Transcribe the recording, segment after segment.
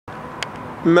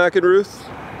Mac and Ruth,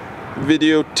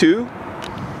 video 2.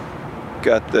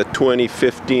 Got the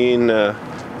 2015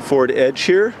 Ford Edge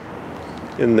here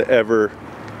in the ever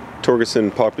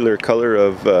Torgerson popular color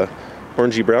of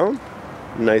orangey brown.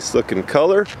 Nice looking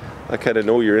color. I kind of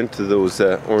know you're into those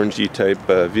orangey type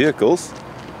vehicles.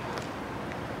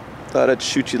 Thought I'd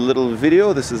shoot you a little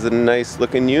video. This is a nice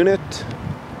looking unit.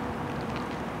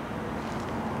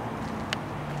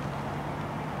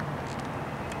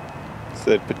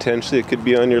 Said potentially it could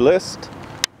be on your list.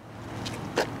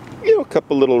 You know, a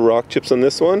couple little rock chips on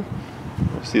this one.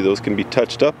 See, those can be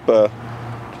touched up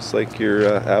just like your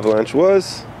Avalanche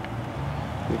was.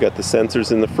 You got the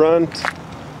sensors in the front.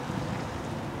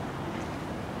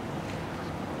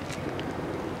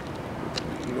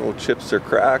 No chips or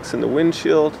cracks in the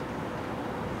windshield.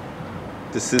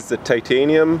 This is the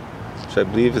titanium, which I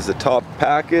believe is the top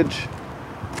package.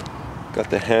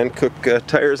 Got the Hankook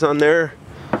tires on there.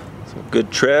 Some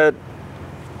good tread.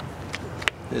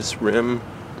 This rim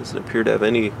doesn't appear to have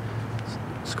any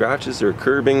scratches or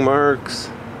curbing marks.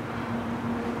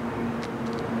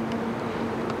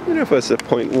 Even if it's a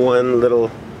 0.1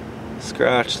 little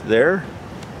scratch there.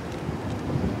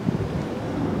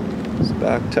 This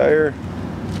back tire.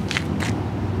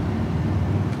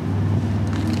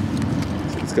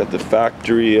 It's got the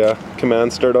factory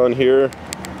command start on here.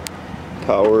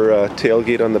 Power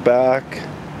tailgate on the back.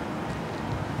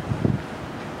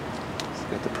 It's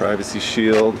got the privacy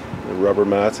shield. The rubber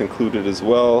mats included as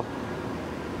well.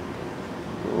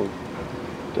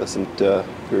 Doesn't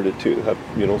appear to have,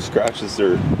 you know, scratches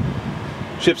or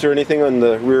chips or anything on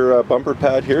the rear bumper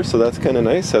pad here, so that's kind of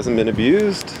nice. Hasn't been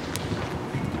abused.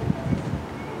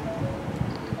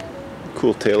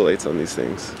 Cool tail lights on these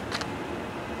things.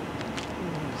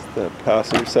 The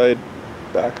passenger side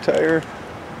back tire.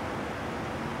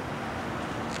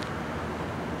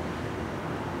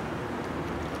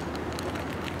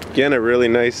 Again, a really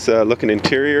nice looking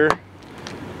interior.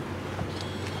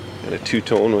 And a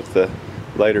two-tone with the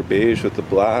lighter beige with the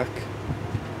black.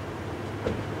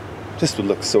 Just would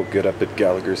look so good up at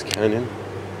Gallagher's Canyon,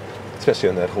 especially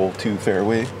on that hole 2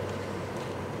 fairway.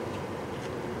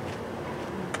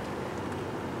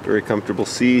 Very comfortable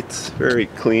seats, very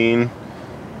clean.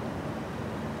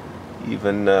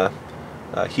 Even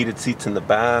heated seats in the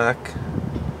back.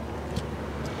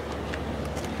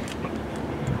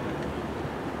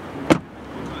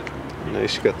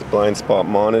 Nice, you got the blind spot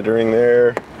monitoring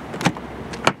there.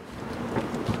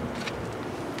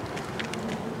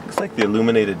 Looks like the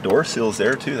illuminated door sills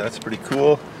there too, that's pretty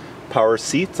cool. Power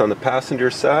seats on the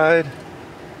passenger side.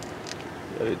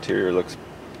 That interior looks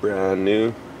brand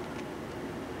new.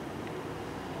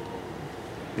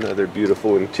 Another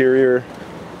beautiful interior.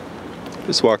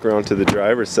 Just walk around to the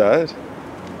driver's side.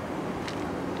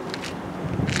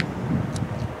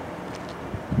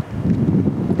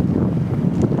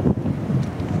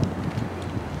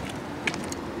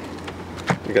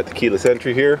 We got the keyless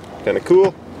entry here, kind of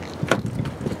cool.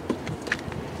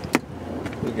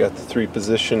 We got the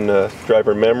 3-position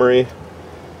driver memory.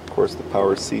 Of course, the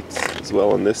power seats as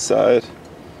well on this side.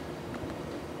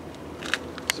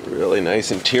 It's a really nice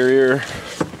interior.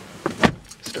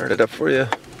 Start it up for you.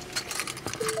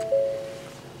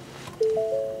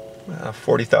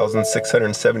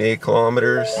 40,678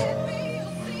 kilometers. So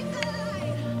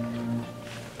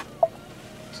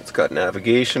it's got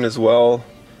navigation as well.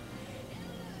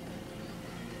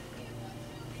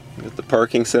 With the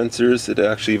parking sensors, it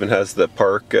actually even has the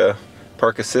park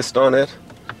assist on it.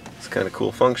 It's kind of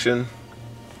cool function.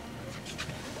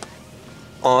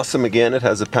 Awesome. Again, it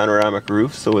has a panoramic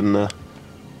roof, so in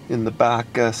the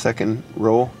back second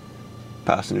row,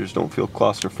 passengers don't feel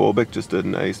claustrophobic. Just a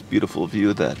nice, beautiful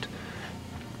view of that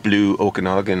blue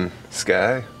Okanagan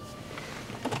sky.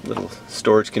 Little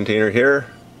storage container here.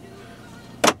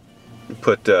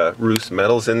 Put Roos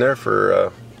medals in there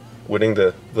for winning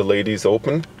the Ladies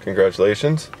Open.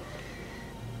 Congratulations.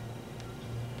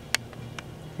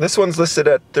 This one's listed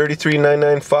at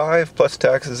 $33,995 plus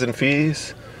taxes and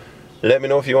fees. Let me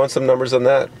know if you want some numbers on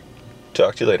that.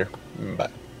 Talk to you later.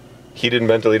 Bye. Heated and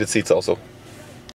ventilated seats also.